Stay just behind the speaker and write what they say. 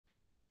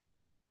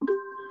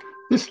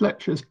This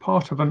lecture is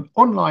part of an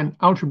online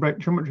algebraic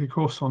geometry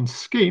course on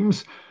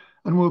schemes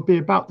and will be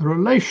about the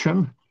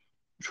relation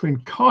between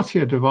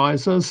Cartier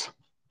divisors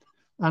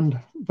and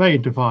Weil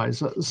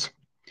divisors.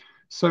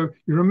 So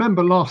you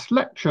remember last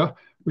lecture,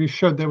 we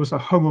showed there was a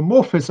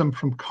homomorphism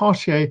from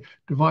Cartier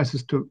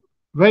divisors to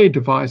Weil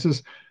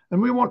divisors,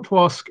 and we want to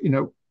ask,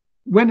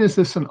 when is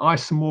this an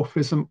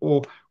isomorphism,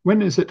 or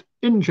when is it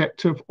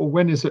injective, or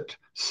when is it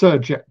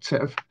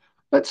surjective?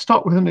 Let's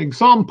start with an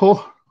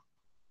example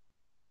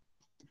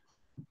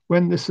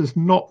when this is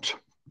not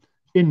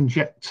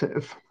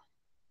injective.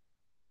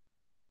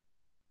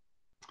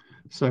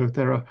 So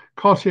there are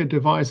Cartier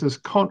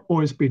divisors can't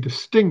always be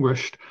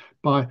distinguished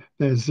by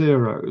their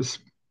zeros.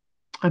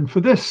 And for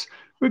this,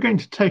 we're going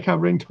to take our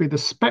ring to be the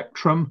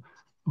spectrum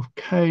of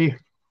k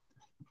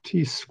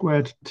t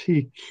squared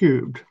t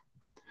cubed.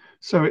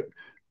 So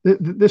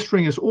this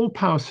ring is all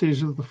power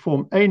series of the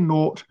form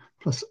a0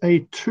 plus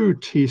a2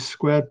 t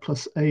squared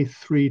plus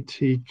a3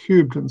 t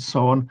cubed and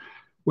so on,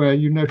 where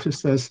you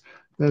notice there's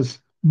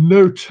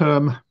no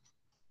term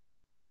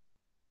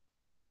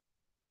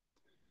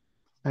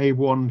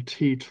a1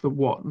 t to the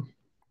 1.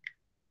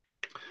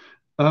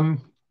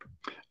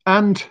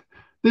 And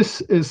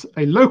this is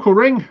a local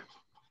ring,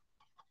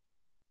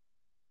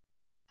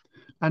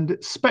 and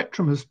its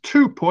spectrum has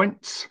 2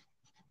 points,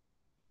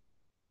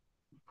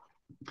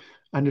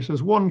 and it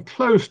has one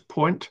closed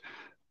point,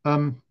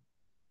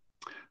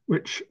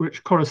 which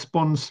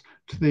corresponds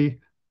to the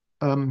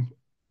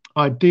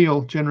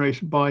ideal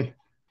generated by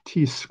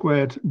t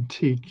squared and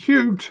t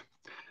cubed,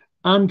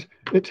 and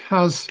it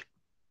has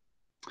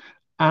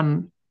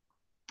an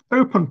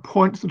open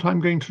point that I'm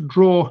going to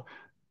draw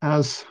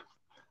as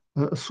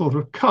a sort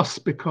of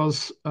cusp,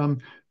 because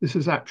this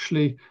is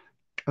actually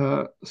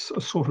a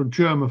sort of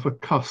germ of a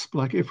cusp.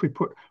 Like if we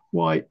put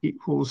y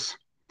equals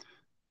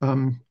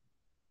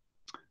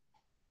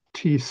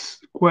t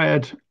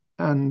squared,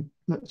 and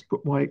let's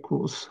put y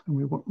equals, and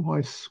we want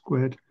y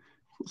squared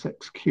equals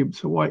x cubed,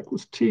 so y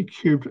equals t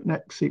cubed and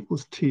x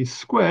equals t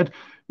squared,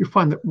 you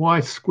find that y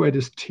squared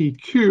is t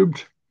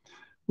cubed,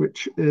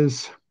 which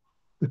is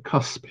the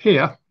cusp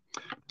here,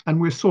 and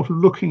we're sort of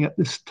looking at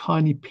this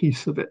tiny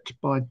piece of it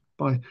by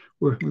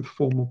working with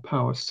formal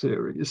power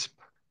series.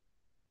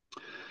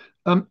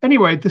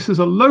 Anyway, this is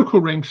a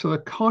local ring, so the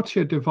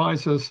Cartier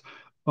divisors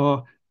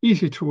are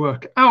easy to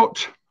work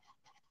out.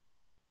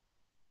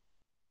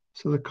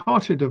 So the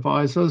Cartier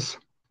divisors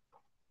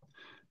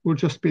will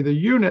just be the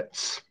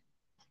units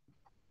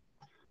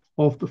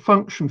of the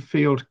function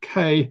field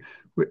k,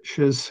 which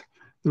is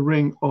the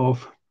ring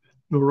of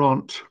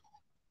Laurent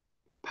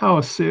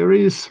power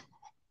series,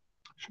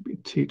 should be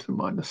t to the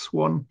minus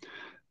 1,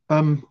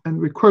 and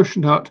we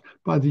quotient out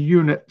by the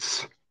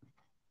units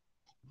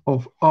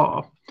of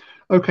R.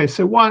 Okay,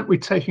 so why aren't we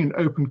taking an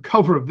open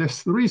cover of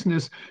this? The reason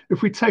is,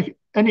 if we take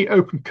any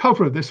open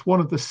cover of this, one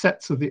of the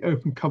sets of the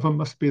open cover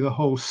must be the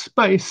whole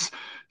space,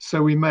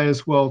 so we may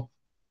as well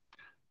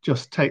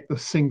just take the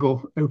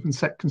single open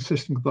set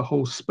consisting of the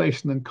whole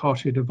space, and then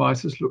Cartier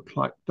divisors look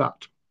like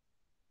that.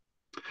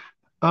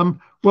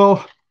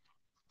 The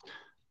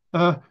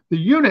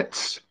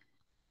units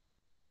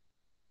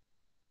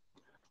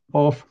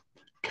of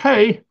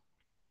k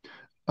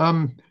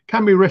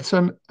can be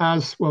written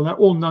as, well, they're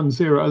all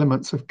non-zero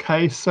elements of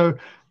k, so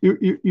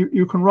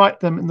you can write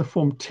them in the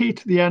form t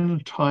to the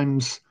n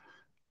times,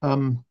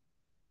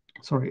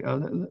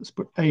 let's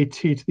put at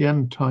to the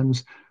n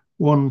times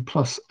 1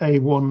 plus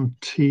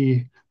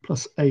a1t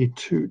plus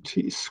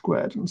a2t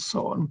squared and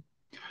so on.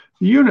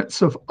 The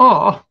units of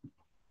r,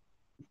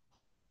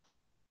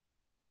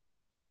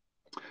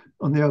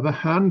 on the other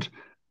hand,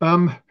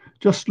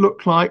 just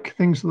look like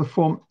things of the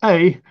form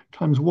a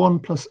times 1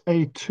 plus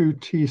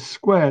a2t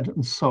squared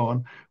and so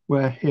on,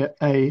 where here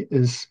a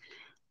is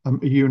a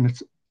unit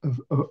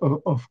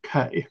of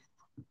k.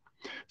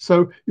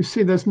 So you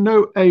see there's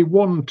no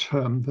a1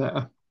 term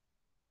there.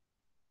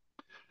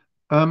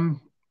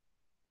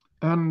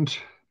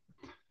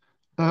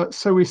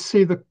 So we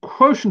see the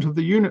quotient of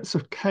the units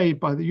of k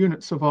by the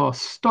units of r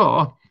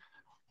star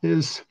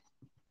is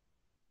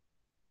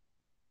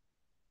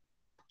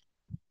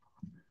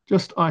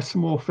just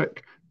isomorphic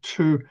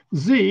to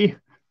z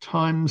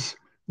times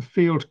the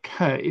field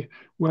k,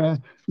 where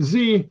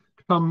z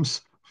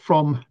comes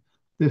from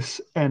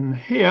this n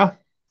here,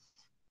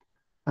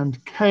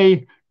 and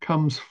k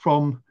comes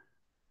from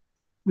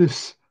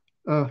this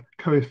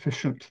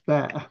coefficient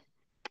there.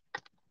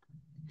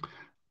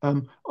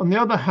 On the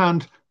other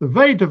hand, the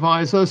Weil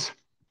divisors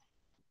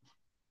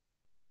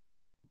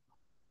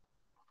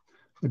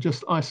are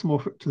just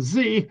isomorphic to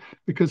z,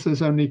 because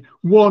there's only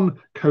one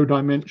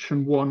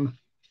codimension, one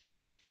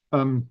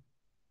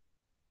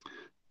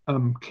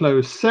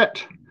closed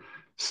set.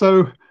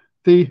 So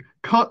the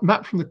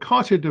map from the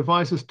Cartier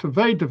divisors to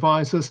Weil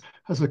divisors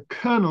has a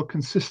kernel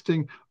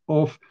consisting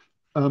of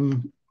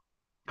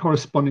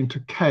corresponding to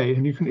k,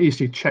 and you can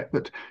easily check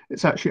that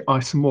it's actually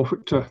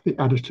isomorphic to the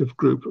additive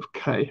group of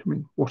k. I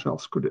mean, what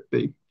else could it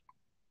be?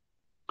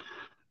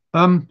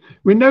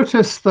 We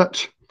notice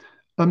that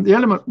the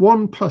element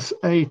 1 plus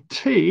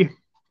at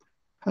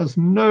has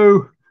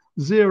no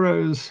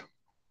zeros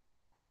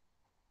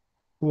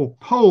or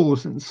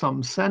poles in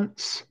some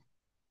sense,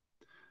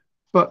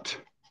 but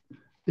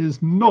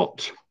is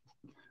not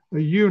a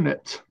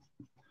unit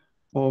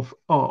of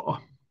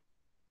R.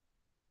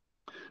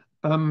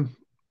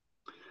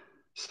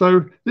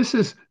 So this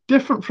is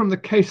different from the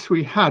case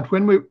we had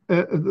when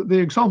the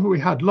example we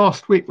had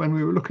last week when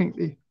we were looking at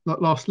the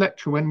last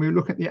lecture, when we were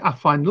looking at the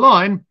affine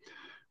line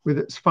with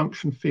its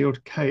function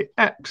field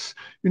kx.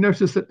 You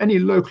notice that any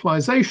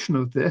localization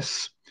of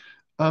this,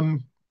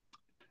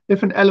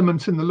 if an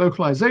element in the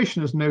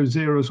localization has no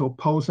zeros or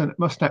poles, then it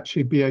must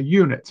actually be a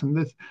unit.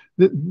 And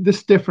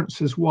this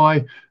difference is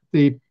why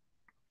the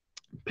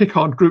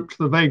Picard group to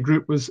the Weil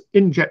group was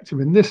injective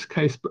in this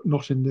case, but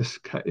not in this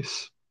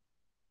case.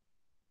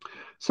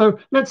 So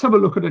let's have a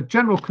look at a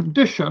general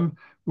condition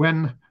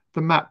when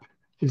the map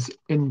is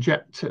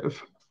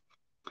injective.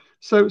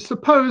 So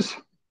suppose,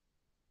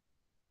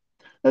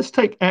 let's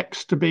take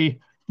X to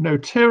be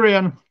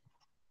Noetherian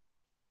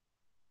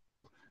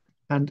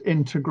and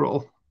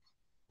integral.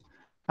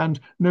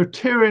 And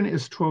Noetherian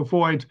is to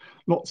avoid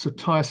lots of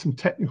tiresome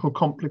technical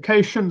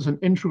complications, and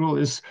integral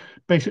is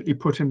basically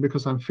put in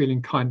because I'm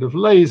feeling kind of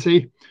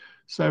lazy.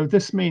 So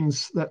this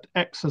means that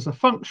X has a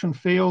function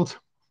field,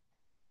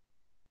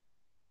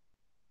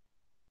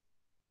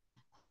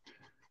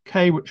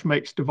 K, which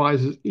makes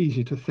divisors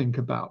easy to think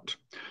about.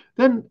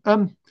 Then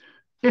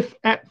if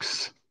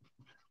X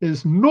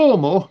is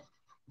normal,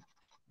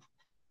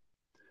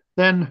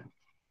 then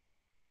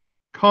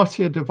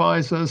Cartier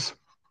divisors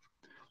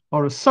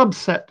are a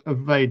subset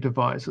of Weil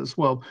divisors.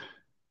 Well,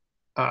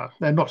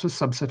 they're not a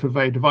subset of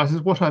Weil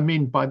divisors. What I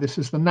mean by this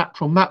is the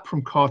natural map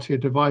from Cartier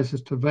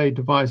divisors to Weil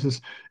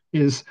divisors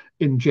is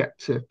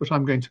injective, but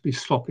I'm going to be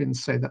sloppy and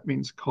say that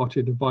means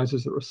Cartier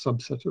divisors are a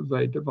subset of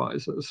Weil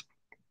divisors.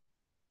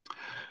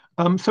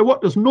 So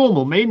what does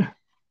normal mean?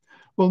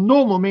 Well,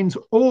 normal means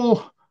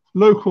all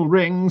local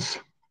rings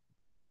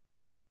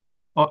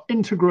are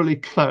integrally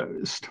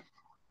closed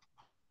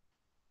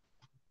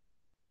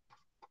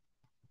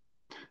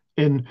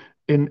in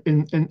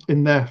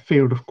their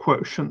field of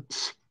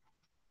quotients.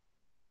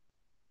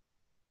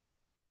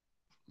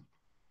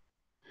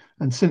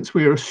 And since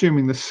we are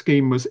assuming the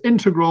scheme was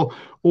integral,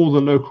 all the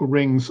local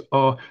rings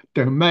are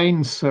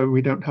domains, so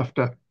we don't have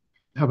to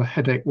have a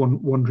headache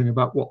wondering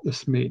about what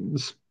this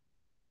means.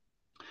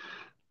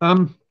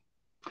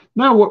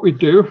 Now what we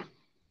do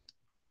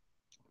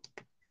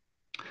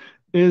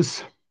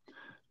is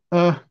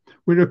we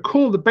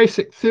recall the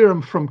basic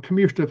theorem from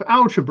commutative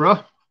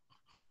algebra,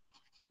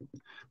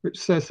 which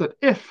says that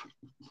if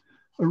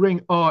a ring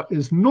R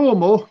is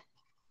normal,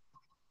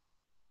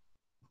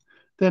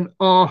 then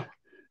R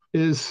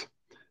is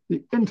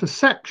the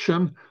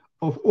intersection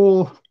of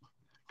all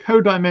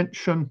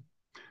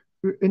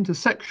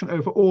intersection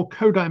over all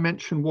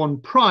codimension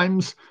 1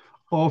 primes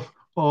of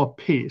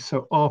Rp.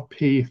 So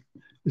Rp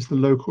is the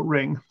local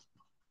ring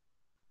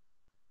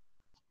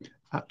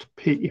at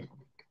P.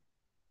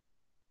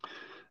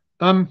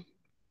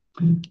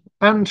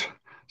 And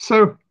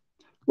so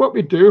what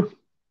we do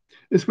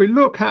is we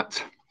look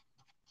at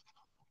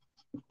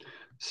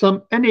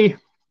any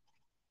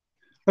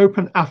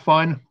open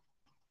affine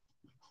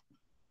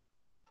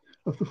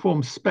of the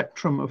form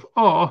spectrum of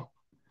R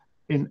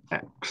in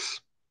X.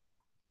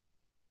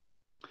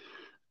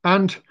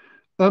 And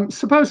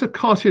suppose a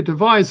Cartier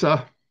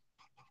divisor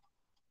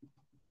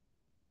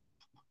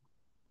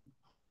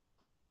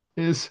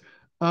is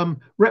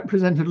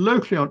represented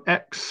locally on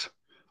X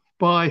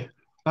by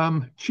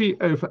G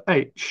over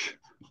H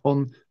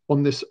on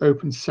this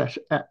open set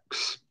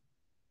X.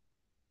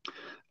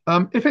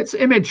 If its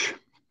image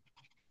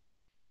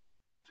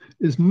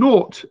is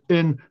naught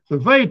in the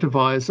Weil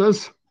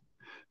divisors,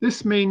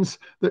 this means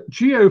that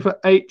G over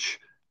H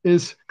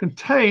is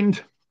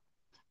contained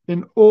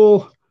in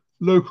all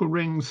local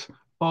rings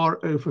R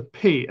over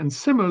P. And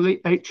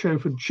similarly, H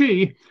over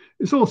G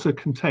is also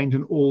contained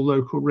in all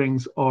local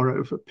rings R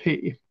over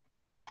P.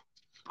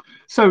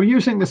 So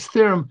using this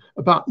theorem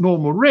about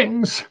normal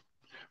rings,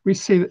 we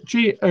see that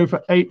G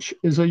over H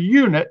is a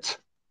unit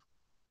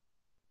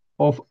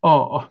of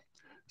R.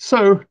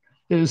 So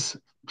is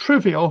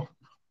trivial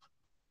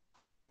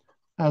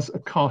as a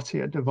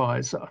Cartier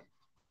divisor.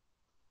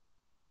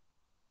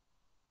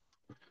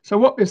 So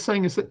what we're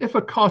saying is that if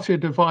a Cartier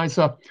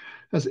divisor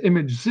has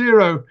image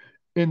 0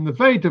 in the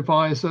Weil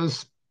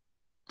divisors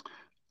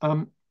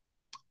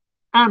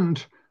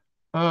and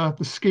the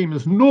scheme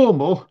is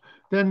normal,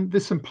 then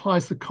this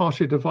implies the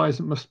Cartier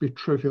divisor must be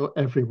trivial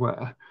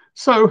everywhere.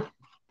 So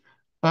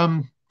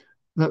the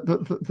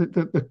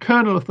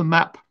kernel of the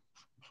map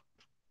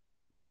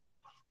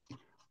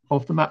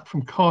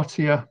from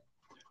Cartier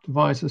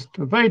divisors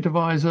to Weil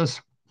divisors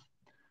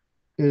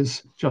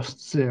is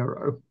just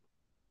 0.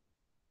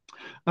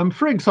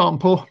 For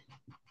example,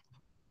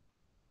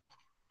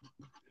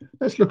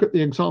 let's look at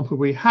the example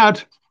we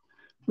had.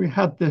 We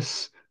had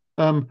this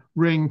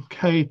ring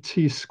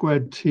kt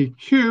squared t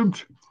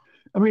cubed,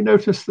 and we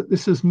notice that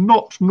this is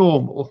not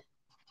normal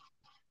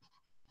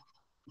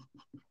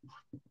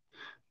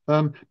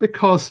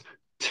because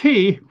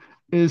t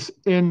is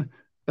in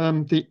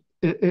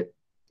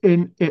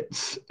in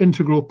its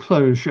integral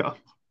closure.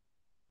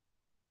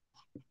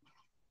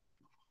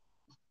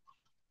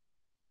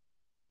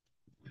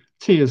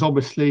 T is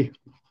obviously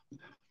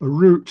a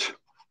root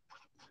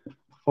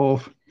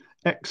of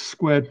x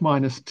squared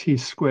minus t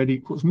squared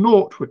equals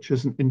naught, which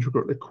is an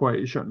integral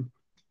equation.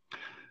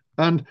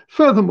 And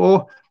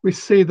furthermore, we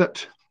see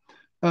that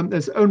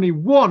there's only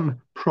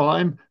one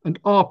prime,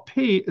 and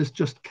Rp is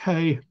just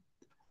K,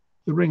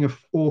 the ring of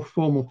all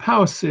formal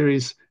power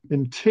series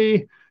in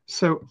T.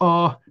 So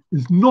R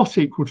is not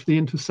equal to the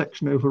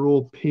intersection over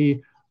all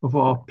P of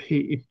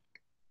Rp.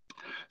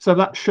 So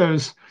that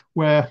shows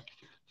where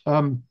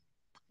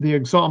the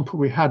example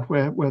we had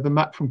where the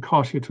map from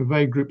Cartier to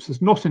Weil groups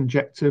is not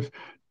injective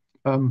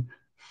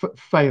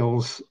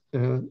fails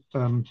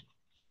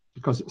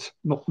because it's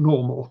not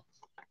normal.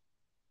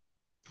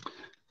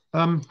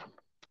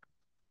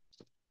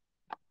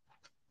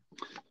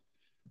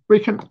 We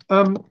can,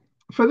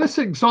 for this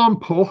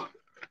example,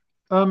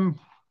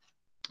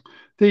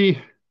 we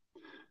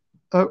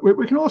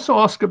can also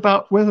ask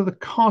about whether the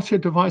Cartier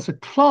divisor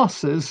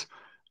classes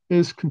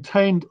is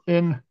contained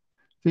in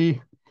the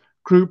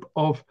group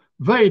of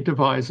Weil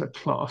divisor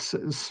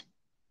classes.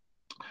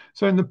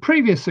 So in the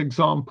previous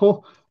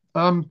example,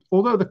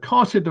 although the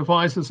Cartier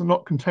divisors are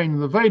not contained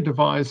in the Weil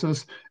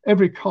divisors,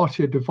 every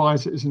Cartier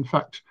divisor is in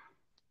fact,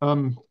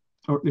 or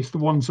at least the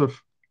ones of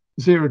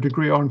 0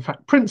 degree are in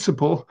fact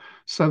principal,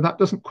 so that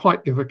doesn't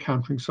quite give a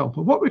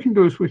counterexample. What we can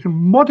do is we can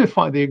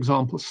modify the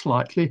example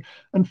slightly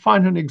and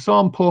find an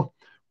example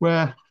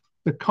where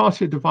the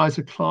Cartier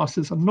divisor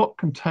classes are not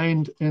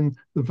contained in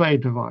the Weil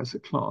divisor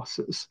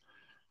classes.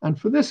 And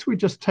for this, we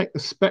just take the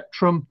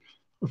spectrum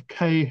of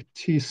k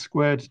t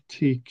squared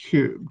t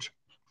cubed.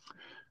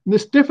 And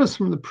this differs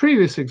from the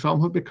previous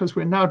example because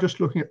we're now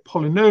just looking at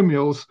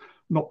polynomials,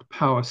 not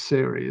power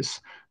series.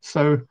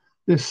 So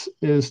this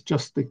is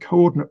just the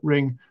coordinate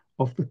ring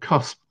of the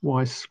cusp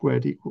y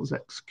squared equals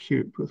x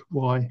cubed with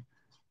y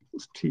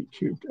equals t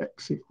cubed,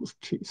 x equals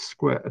t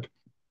squared.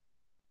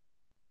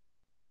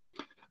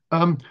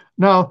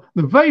 Now,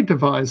 the Weil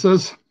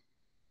divisors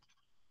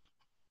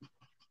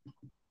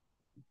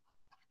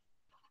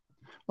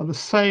are the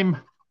same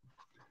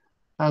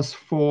as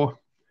for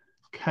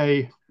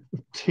k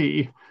of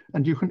t,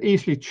 and you can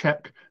easily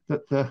check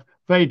that the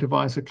Weil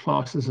divisor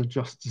classes are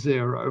just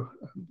 0.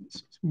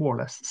 It's more or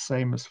less the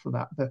same as for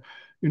that.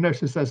 You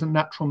notice there's a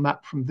natural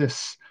map from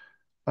this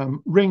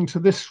ring to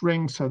this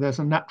ring, so there's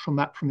a natural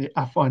map from the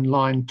affine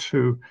line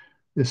to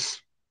this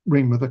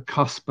ring with a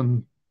cusp,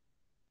 and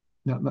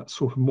that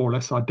sort of more or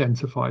less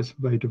identifies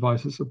Weil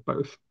divisors of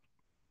both.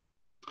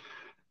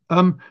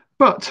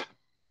 But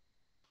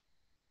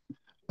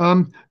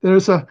there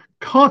is a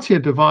Cartier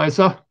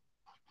divisor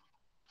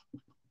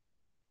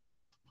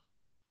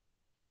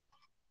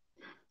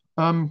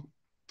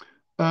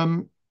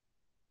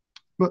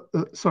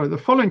sorry, the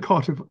following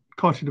Cartier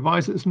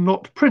divisor is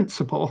not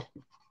principal.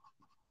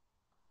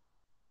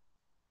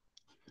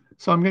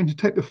 So I'm going to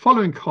take the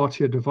following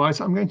Cartier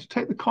divisor. I'm going to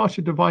take the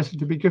Cartier divisor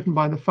to be given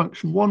by the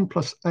function 1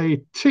 plus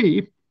at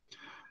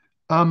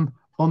on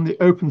the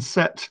open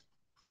set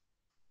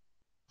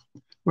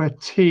where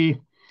t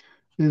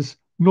is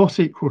not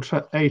equal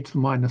to a to the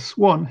minus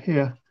 1.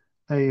 Here,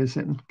 a is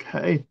in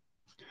k.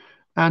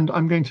 And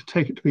I'm going to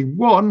take it to be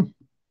 1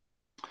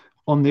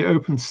 on the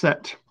open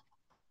set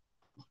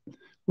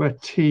where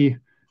t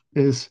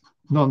is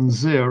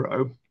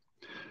non-zero.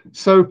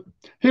 So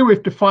here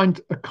we've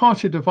defined a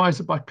Cartier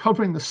divisor by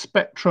covering the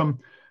spectrum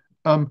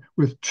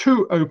with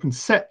 2 open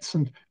sets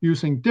and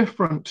using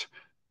different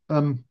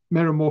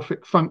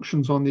meromorphic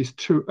functions on these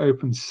 2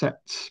 open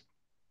sets.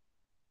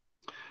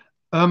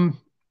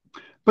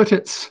 But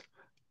it's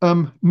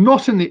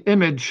not in the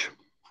image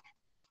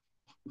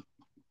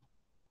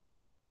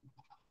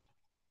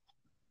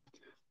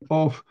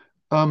of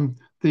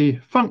the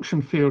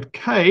function field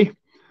k,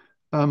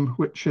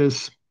 which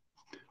is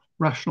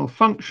rational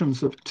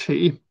functions of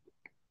t.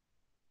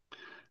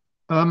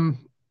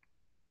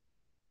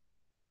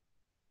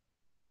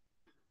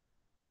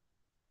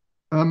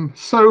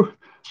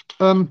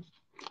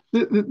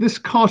 This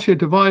Cartier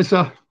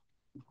divisor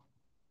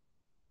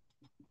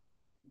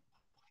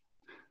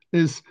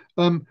is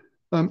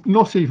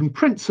not even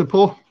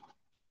principal.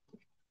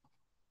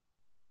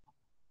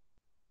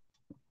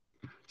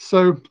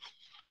 So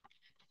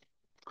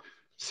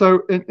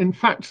in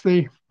fact,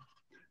 the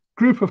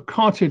group of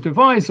Cartier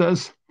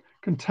divisors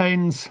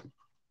contains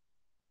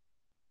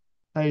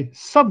a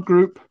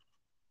subgroup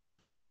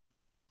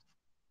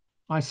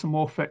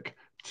isomorphic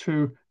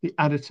to the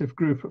additive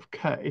group of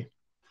K.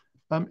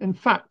 In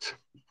fact,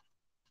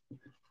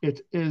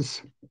 it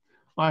is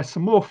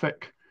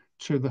isomorphic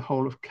to the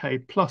whole of K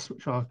plus,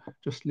 which I'll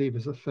just leave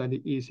as a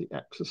fairly easy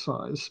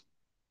exercise.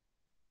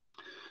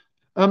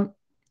 The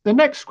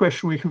next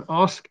question we can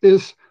ask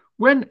is,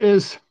 when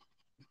is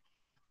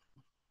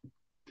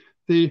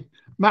the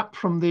map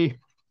from the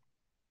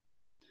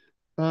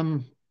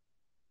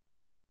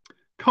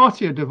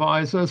Cartier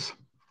divisors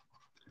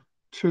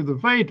to the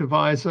Weil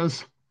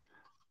divisors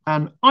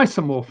an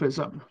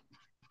isomorphism?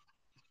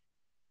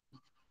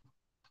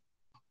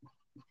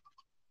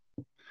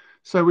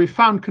 So we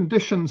found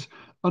conditions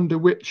under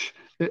which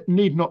it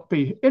need not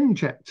be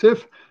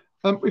injective.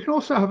 We can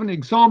also have an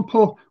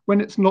example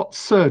when it's not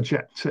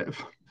surjective.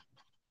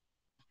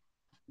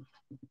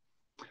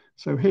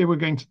 So here we're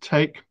going to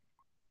take,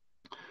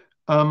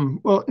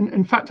 well,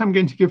 in fact, I'm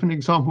going to give an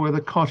example where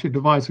the Cartier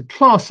divisor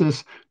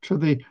classes to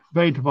the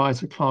Weil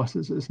divisor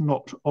classes is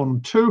not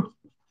onto.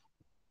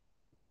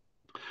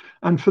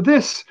 And for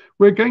this,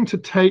 we're going to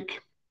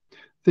take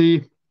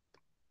the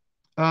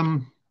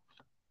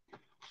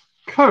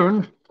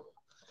cone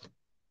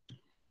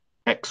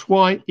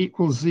xy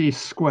equals z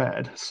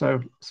squared.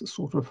 So it's a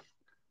sort of,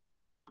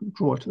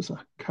 draw it as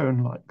a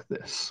cone like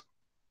this.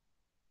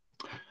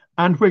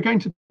 And we're going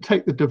to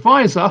take the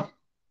divisor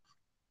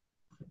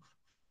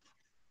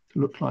to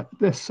look like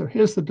this. So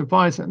here's the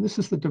divisor, and this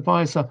is the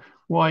divisor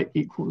y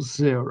equals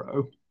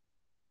 0.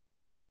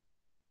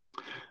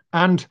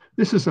 And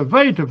this is a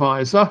Weil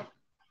divisor.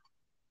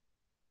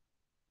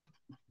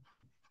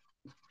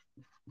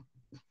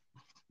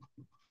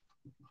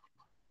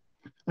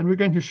 And we're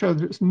going to show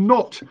that it's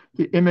not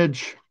the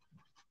image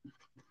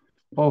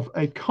of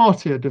a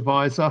Cartier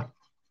divisor,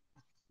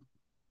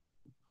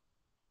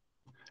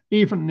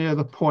 even near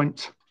the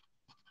point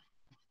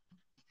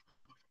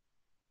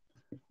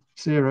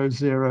 0,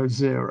 0,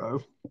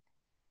 0.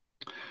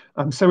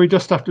 So we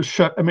just have to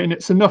show, I mean,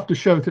 it's enough to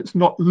show that it's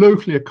not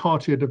locally a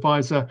Cartier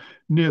divisor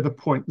near the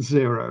point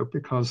 0,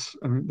 because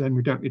then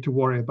we don't need to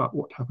worry about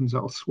what happens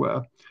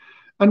elsewhere.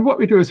 And what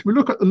we do is we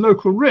look at the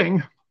local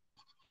ring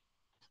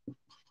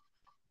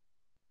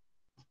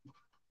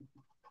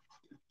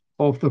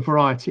of the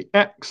variety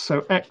X.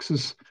 So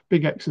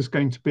big X is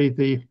going to be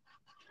the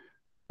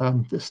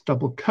this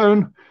double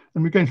cone.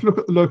 And we're going to look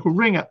at the local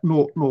ring at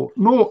 0, 0,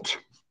 0.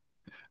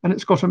 And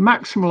it's got a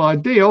maximal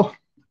ideal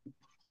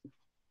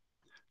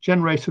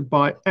generated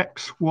by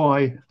X,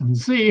 Y, and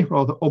Z,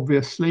 rather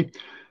obviously.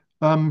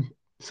 So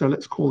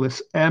let's call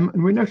this M.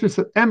 And we notice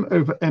that M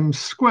over M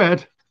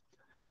squared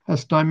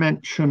has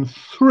dimension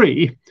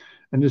 3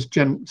 and is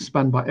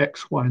spanned by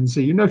X, Y, and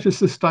Z. You notice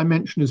this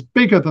dimension is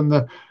bigger than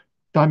the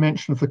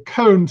dimension of the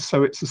cone,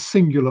 so it's a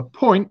singular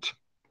point.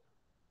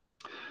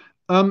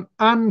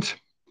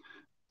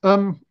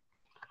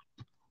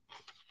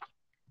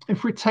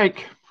 If we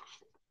take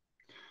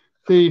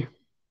the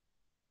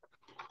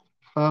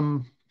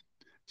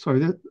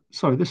sorry,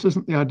 this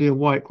isn't the ideal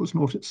y equals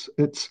 0.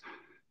 It's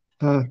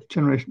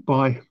generated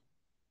by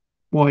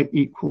y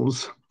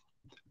equals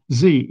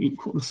z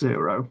equals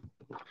 0.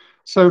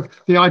 So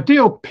the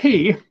ideal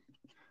P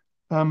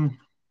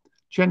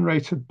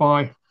generated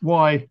by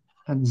y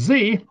and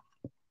z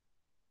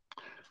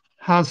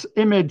has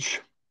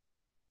image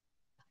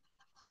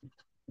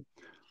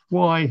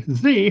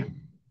yz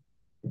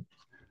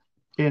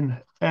in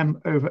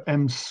M over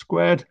M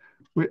squared,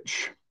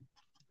 which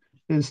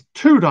is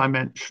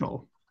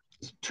two-dimensional.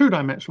 It's a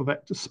two-dimensional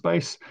vector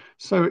space,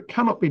 so it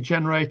cannot be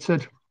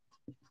generated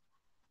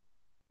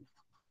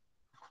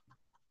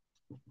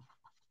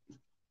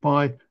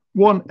by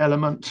one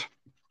element.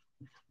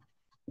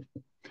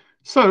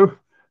 So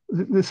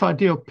this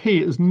ideal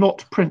P is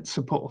not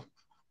principal,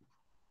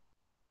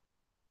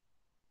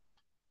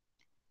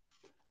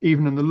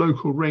 even in the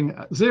local ring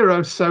at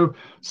 0. So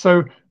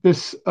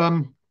the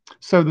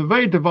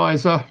Weil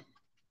divisor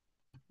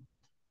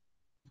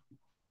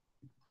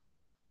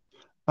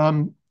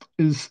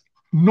is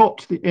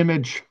not the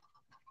image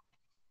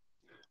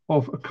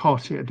of a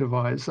Cartier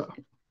divisor.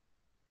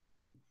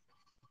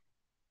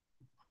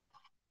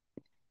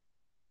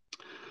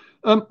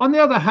 On the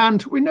other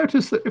hand, we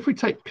notice that if we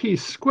take P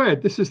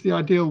squared, this is the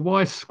ideal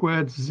y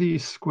squared z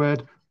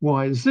squared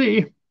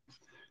yz,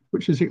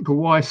 which is equal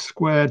to y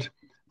squared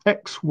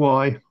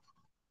xy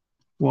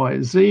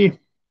yz,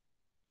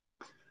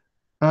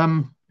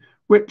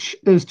 which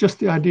is just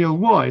the ideal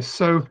y.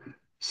 So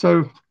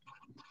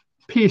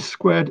P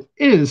squared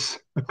is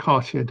a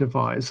Cartier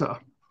divisor,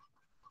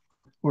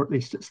 or at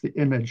least it's the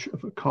image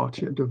of a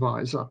Cartier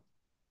divisor.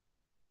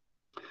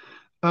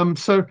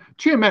 So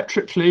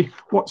geometrically,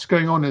 what's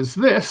going on is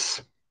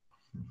this.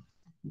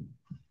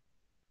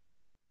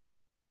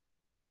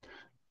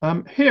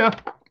 Here,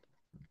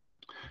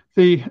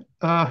 the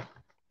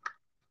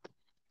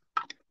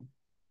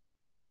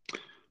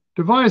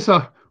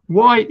divisor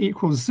y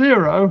equals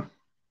 0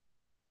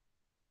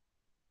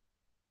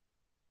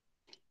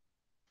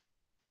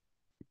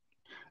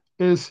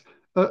 is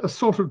a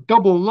sort of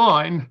double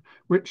line,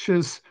 which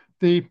is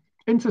the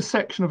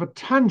intersection of a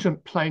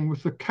tangent plane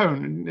with the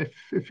cone. And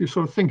if you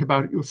sort of think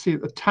about it, you'll see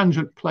that the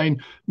tangent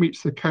plane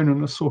meets the cone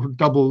in a sort of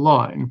double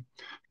line.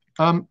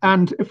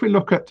 And if we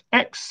look at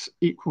x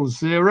equals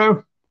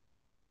 0,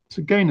 it's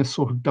again a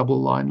sort of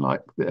double line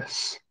like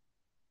this.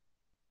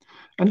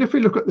 And if we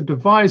look at the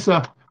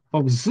divisor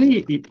of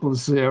z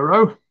equals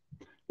 0,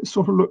 it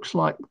sort of looks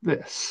like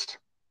this.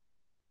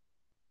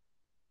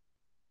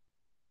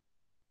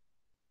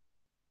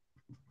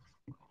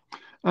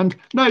 And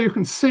now you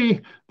can see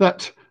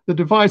that the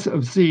divisor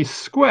of z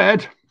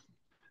squared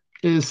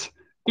is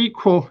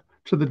equal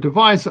to the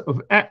divisor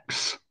of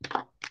x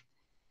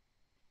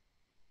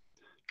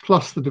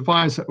plus the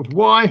divisor of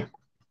y.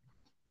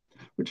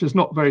 which is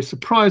not very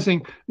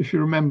surprising if you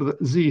remember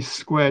that z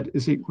squared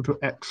is equal to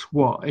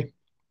xy.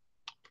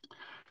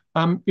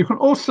 You can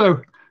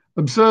also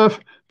observe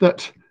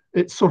that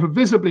it's sort of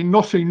visibly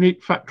not a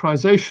unique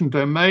factorization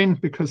domain,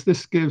 because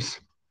this is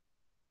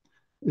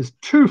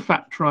two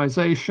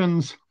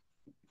factorizations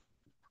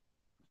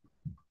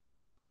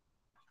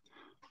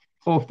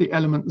of the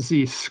element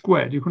z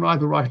squared. You can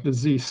either write it as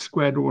z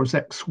squared or as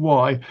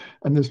xy,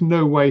 and there's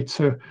no way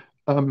to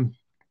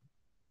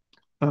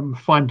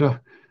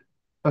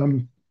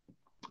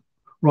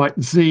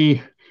write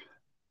z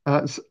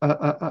as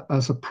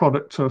a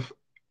product of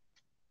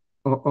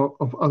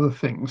other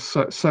things.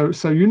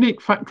 So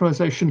unique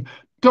factorization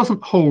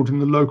doesn't hold in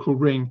the local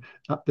ring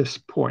at this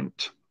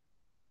point.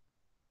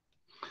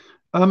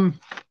 Well,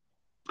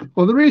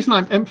 the reason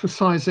I'm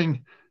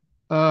emphasizing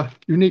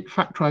unique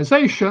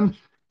factorization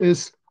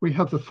is we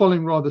have the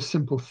following rather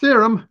simple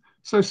theorem.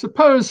 So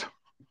suppose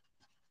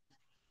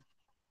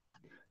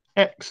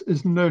X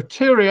is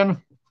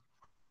Noethernian,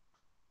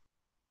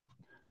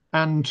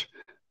 and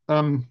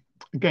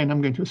again,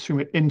 I'm going to assume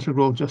it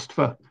integral just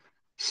for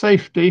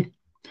safety.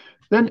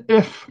 Then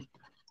if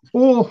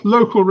all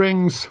local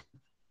rings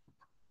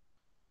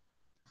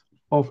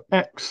of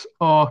X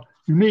are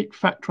unique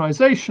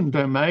factorization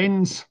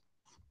domains,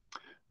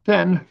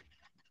 then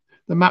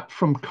the map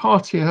from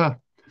Cartier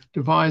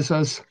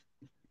divisors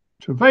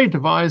to Weil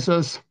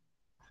divisors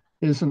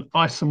is an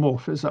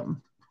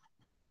isomorphism.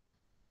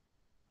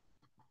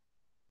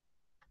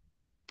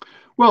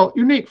 Well,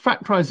 unique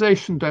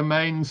factorization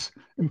domains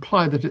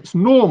imply that it's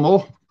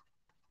normal.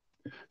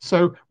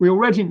 So we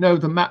already know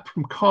the map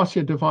from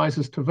Cartier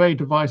divisors to Weil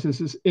divisors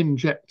is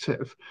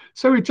injective.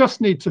 So we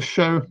just need to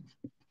show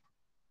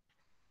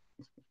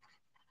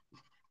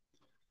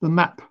the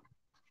map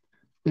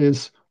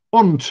is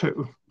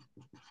onto.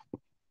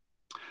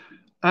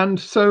 And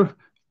so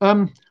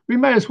we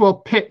may as well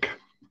pick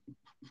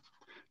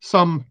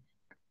some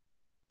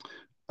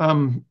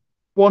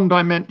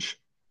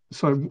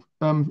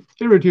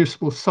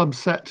irreducible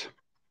subset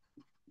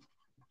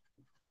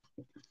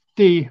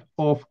D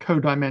of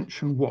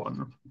codimension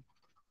 1.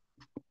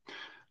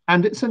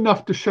 And it's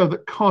enough to show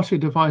that Cartier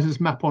divisors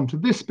map onto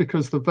this,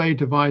 because the Weil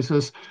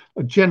divisors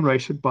are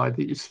generated by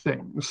these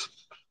things.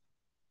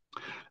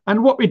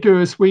 And what we do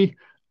is we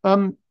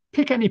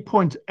pick any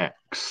point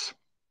X.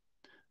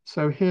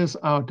 So here's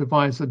our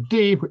divisor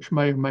D, which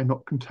may or may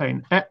not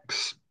contain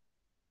X.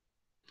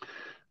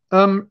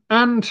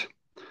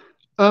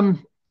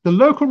 The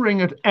local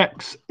ring at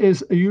X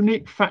is a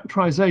unique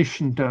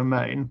factorization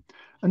domain.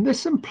 And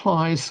this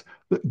implies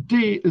that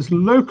D is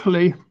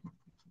locally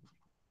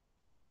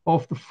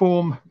of the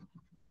form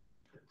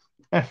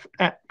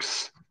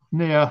fx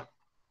near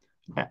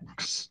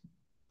X.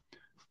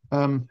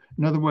 In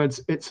other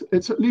words, it's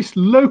at least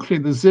locally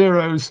the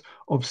zeros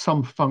of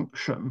some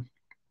function.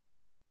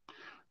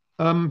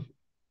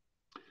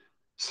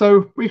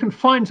 So we can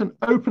find an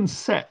open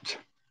set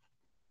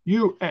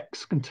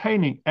Ux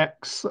containing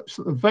X such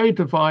that the Weil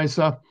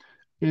divisor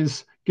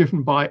is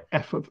given by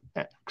f of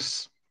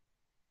X.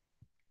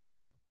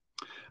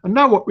 And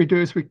now what we do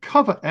is we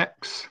cover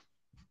X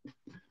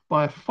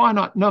by a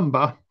finite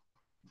number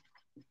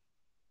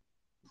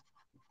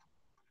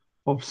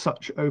of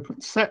such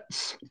open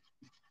sets.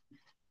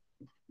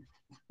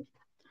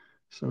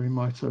 So we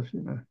might have,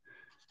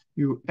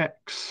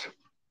 Ux,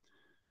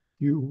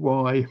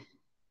 Uy,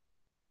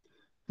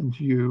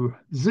 and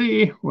Uz,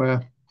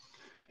 where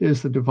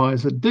here's the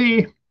divisor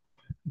D,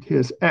 and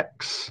here's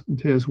X, and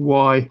here's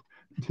Y,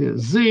 and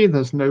here's Z.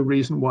 There's no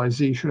reason why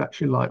Z should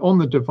actually lie on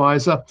the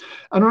divisor.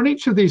 And on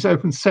each of these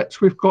open sets,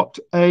 we've got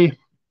a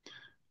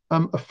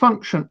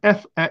function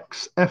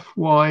fx,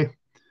 fy,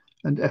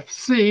 and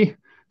fz,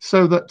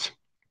 so that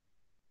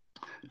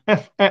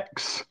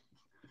fx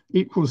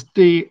equals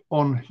D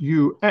on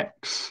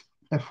Ux,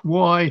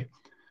 fy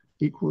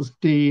equals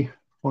D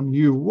on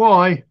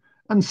Uy,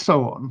 and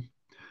so on.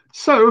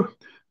 So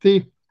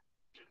the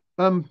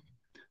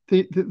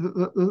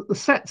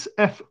sets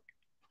f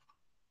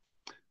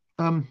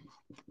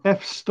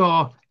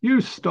star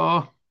U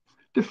star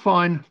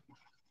define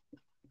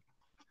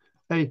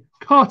a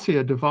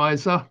Cartier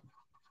divisor,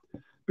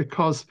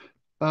 because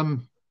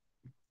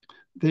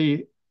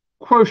the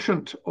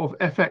quotient of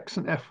fx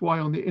and fy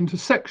on the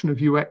intersection of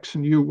ux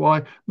and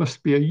uy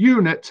must be a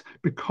unit,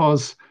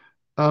 because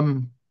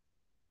the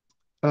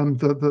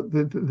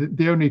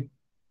only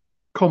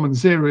common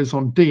zeros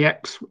on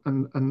dx,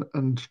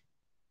 and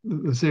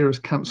the zeros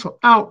cancel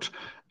out,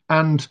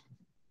 and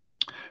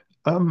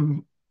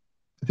all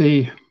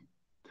the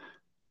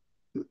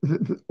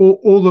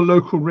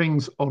local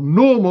rings are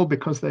normal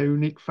because they're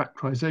unique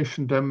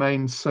factorization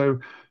domains.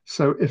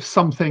 So if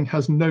something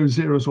has no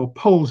zeros or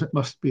poles, it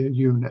must be a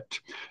unit.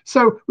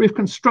 So we've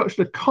constructed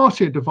a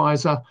Cartier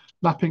divisor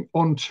mapping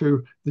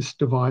onto this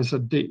divisor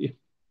D.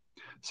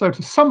 So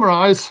to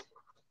summarize,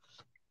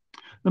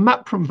 the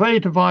map from Weil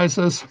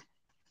divisors,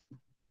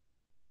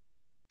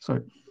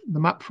 so the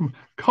map from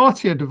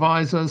Cartier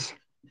divisors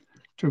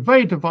to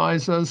Weil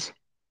divisors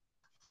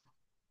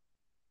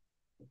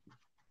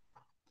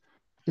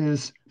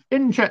is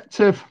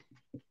injective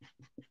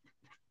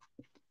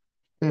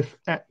if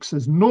X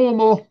is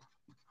normal,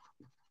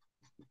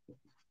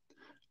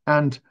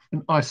 and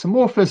an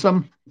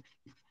isomorphism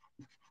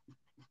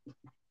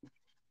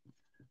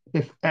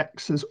if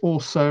X is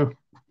also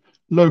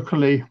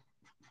locally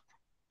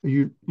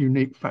a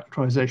unique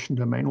factorization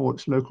domain, or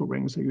its local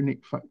rings are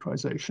unique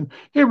factorization.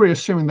 Here we're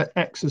assuming that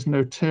X is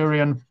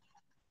Noetherian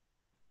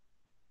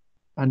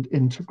and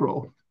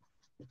integral.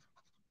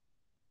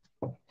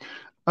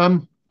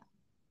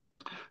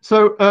 It's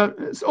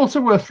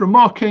also worth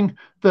remarking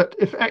that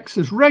if X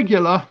is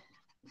regular,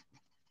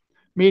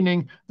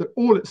 meaning that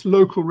all its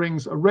local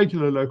rings are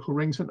regular local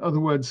rings, in other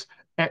words,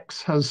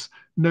 X has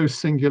no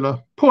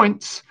singular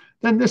points,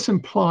 then this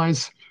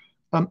implies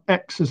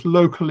X is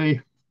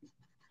locally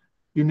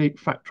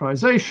unique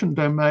factorization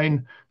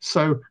domain,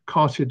 so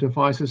Cartier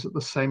divisors are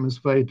the same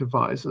as Weil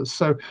divisors.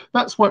 So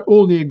that's why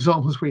all the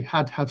examples we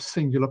had have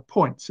singular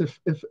points.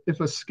 If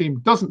a scheme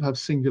doesn't have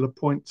singular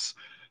points,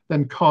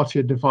 then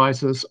Cartier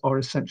divisors are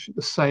essentially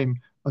the same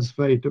as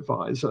Weil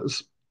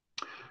divisors.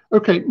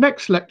 Okay,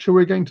 next lecture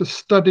we're going to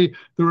study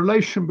the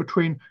relation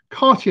between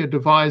Cartier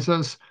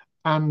divisors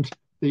and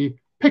the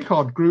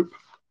Picard group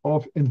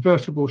of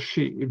invertible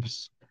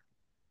sheaves.